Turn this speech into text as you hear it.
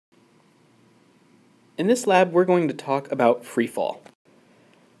In this lab, we're going to talk about freefall.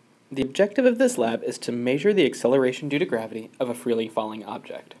 The objective of this lab is to measure the acceleration due to gravity of a freely falling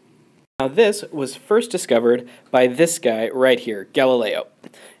object. Now this was first discovered by this guy right here, Galileo.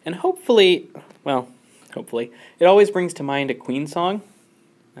 And hopefully, it always brings to mind a Queen song,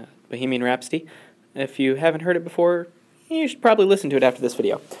 Bohemian Rhapsody. If you haven't heard it before, you should probably listen to it after this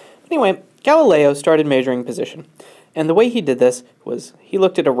video. Anyway, Galileo started measuring position. And the way he did this was he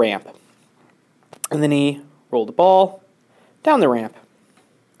looked at a ramp. And then he rolled a ball down the ramp.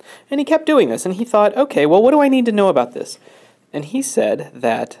 And he kept doing this, and he thought, okay, well, what do I need to know about this? And he said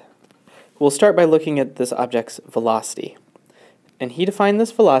that we'll start by looking at this object's velocity. And he defined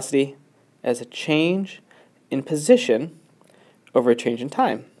this velocity as a change in position over a change in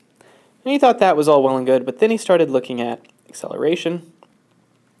time. And he thought that was all well and good, but then he started looking at acceleration,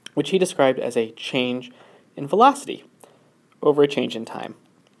 which he described as a change in velocity over a change in time.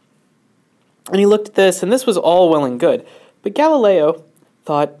 And he looked at this, and this was all well and good. But Galileo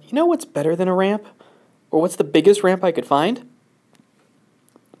thought, you know what's better than a ramp? Or what's the biggest ramp I could find?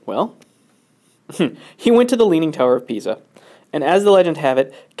 Well, he went to the Leaning Tower of Pisa. And as the legend have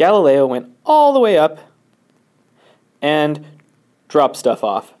it, Galileo went all the way up and dropped stuff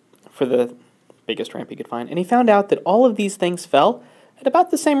off for the biggest ramp he could find. And he found out that all of these things fell at about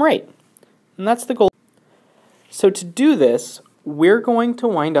the same rate. And that's the goal. So to do this, we're going to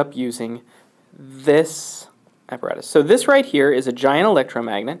wind up using this apparatus. So this right here is a giant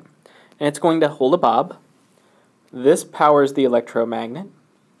electromagnet, and it's going to hold a bob. This powers the electromagnet.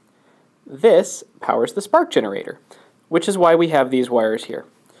 This powers the spark generator, which is why we have these wires here.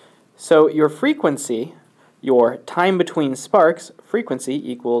 So your frequency, your time between sparks, frequency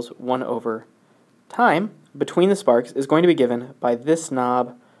equals 1 over time between the sparks is going to be given by this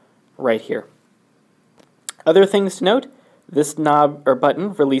knob right here. Other things to note, this knob or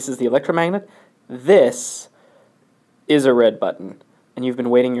button releases the electromagnet. This is a red button, and you've been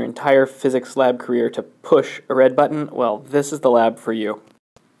waiting your entire physics lab career to push a red button. Well, this is the lab for you.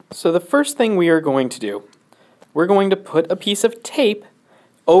 So the first thing we are going to do, we're going to put a piece of tape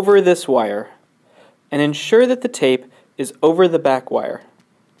over this wire and ensure that the tape is over the back wire.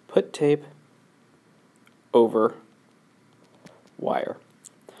 Put tape over wire.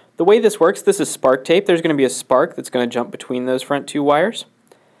 The way this works, this is spark tape. There's going to be a spark that's going to jump between those front two wires.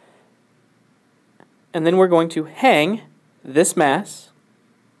 And then we're going to hang this mass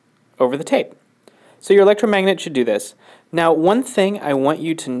over the tape. So your electromagnet should do this. Now, one thing I want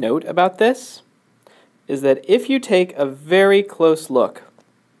you to note about this is that if you take a very close look,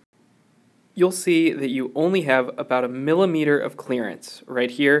 you'll see that you only have about 1 millimeter of clearance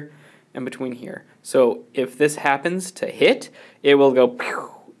right here and between here. So if this happens to hit, it will go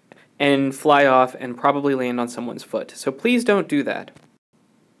pew and fly off and probably land on someone's foot. So please don't do that.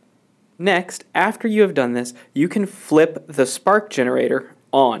 Next, after you have done this, you can flip the spark generator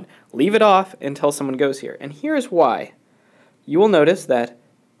on. Leave it off until someone goes here. And here's why. You will notice that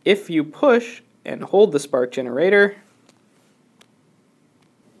if you push and hold the spark generator,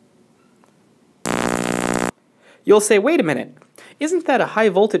 you'll say, wait a minute, isn't that a high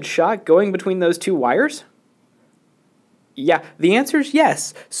voltage shot going between those two wires? Yeah, the answer is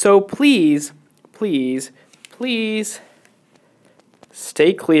yes. So please, please, please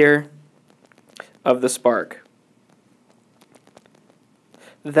stay clear of the spark.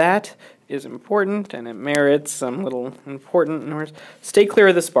 That is important, and it merits some little important words. Stay clear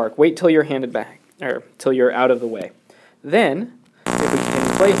of the spark. Wait till you're handed back, or till you're out of the way. Then, if we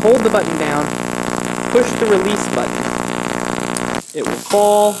can hold the button down, push the release button, it will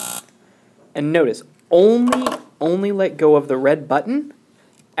fall. And notice, only let go of the red button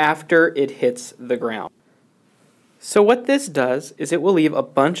after it hits the ground. So what this does is it will leave a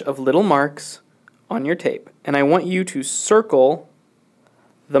bunch of little marks on your tape, and I want you to circle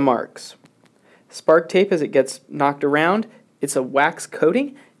the marks. Spark tape, as it gets knocked around, it's a wax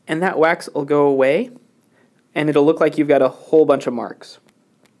coating, and that wax will go away, and it'll look like you've got a whole bunch of marks.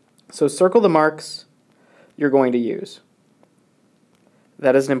 So circle the marks you're going to use.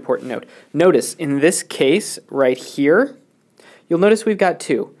 That is an important note. Notice, in this case right here, you'll notice we've got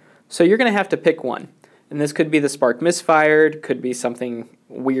two. So you're going to have to pick one. And this could be the spark misfired, could be something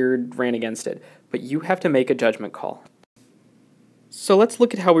weird ran against it. But you have to make a judgment call. So let's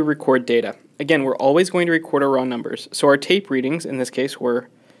look at how we record data. Again, we're always going to record our raw numbers. So our tape readings, in this case, were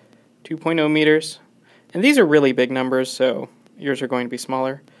 2.0 meters. And these are really big numbers, so yours are going to be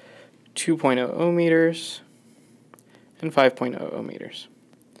smaller. 2.00 meters and 5.00 meters.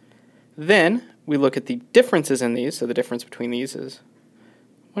 Then we look at the differences in these. So the difference between these is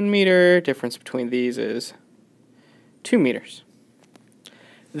 1 meter. Difference between these is 2 meters.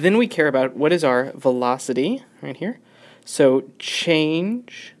 Then we care about what is our velocity right here. So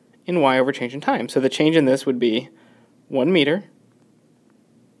change in y over change in time. So the change in this would be 1 meter.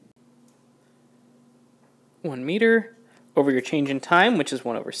 1 meter over your change in time, which is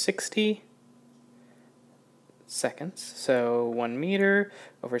 1 over 60 seconds. So 1 meter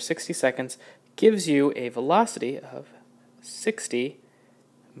over 60 seconds gives you a velocity of 60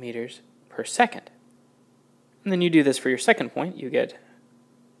 meters per second. And then you do this for your second point. You get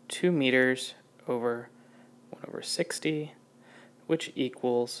 2 meters over 1 over 60, which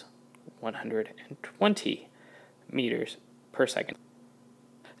equals 120 meters per second.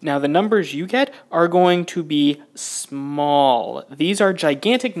 Now the numbers you get are going to be small. These are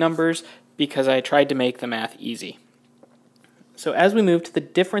gigantic numbers because I tried to make the math easy. So as we move to the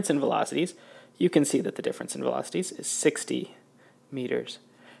difference in velocities, you can see that the difference in velocities is 60 meters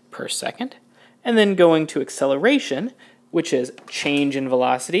per second. And then going to acceleration, which is change in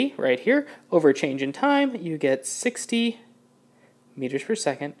velocity right here, over change in time, you get 60 meters per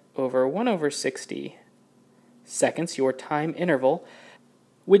second over 1 over 60 seconds, your time interval,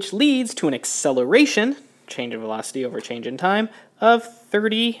 which leads to an acceleration, change in velocity over change in time, of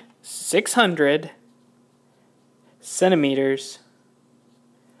 3,600 centimeters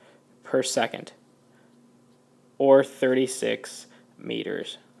per second, or 36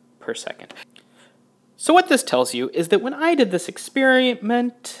 meters per second. So what this tells you is that when I did this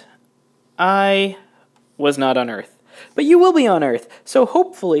experiment, I was not on Earth. But you will be on Earth, so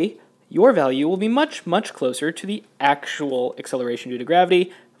hopefully your value will be much, much closer to the actual acceleration due to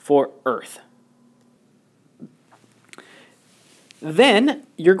gravity for Earth. Then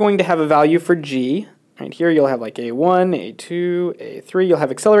you're going to have a value for g. Right here you'll have like a1, a2, a3. You'll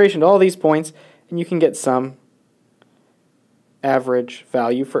have acceleration to all these points, and you can get some average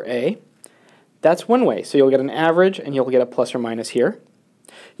value for a. That's one way. So you'll get an average, and you'll get a plus or minus here.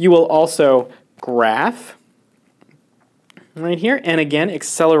 You will also graph right here, and again,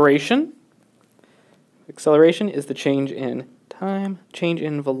 acceleration. Acceleration is the change in time, change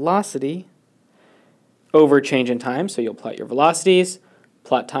in velocity over change in time. So you'll plot your velocities,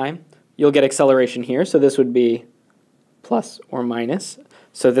 plot time. You'll get acceleration here, so this would be plus or minus.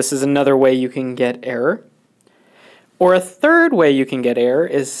 So this is another way you can get error. Or a third way you can get error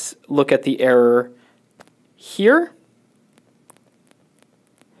is look at the error here.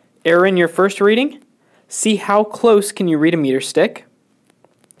 Error in your first reading. See how close can you read a meter stick.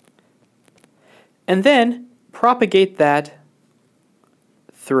 And then propagate that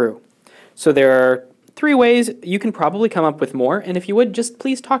through. So there are 3 ways. You can probably come up with more, and if you would, just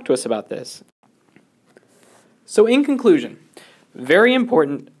please talk to us about this. So in conclusion, very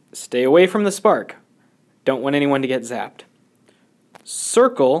important, stay away from the spark. Don't want anyone to get zapped.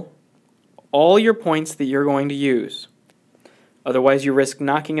 Circle all your points that you're going to use. Otherwise you risk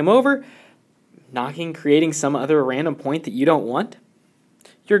knocking them over, creating some other random point that you don't want.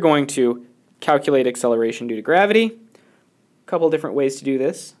 You're going to calculate acceleration due to gravity. A couple different ways to do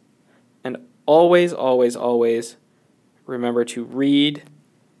this. And always, always, always remember to read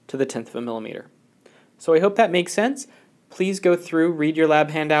to the 1/10 of a millimeter. So I hope that makes sense. Please go through, read your lab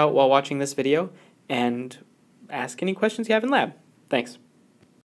handout while watching this video, and ask any questions you have in lab. Thanks.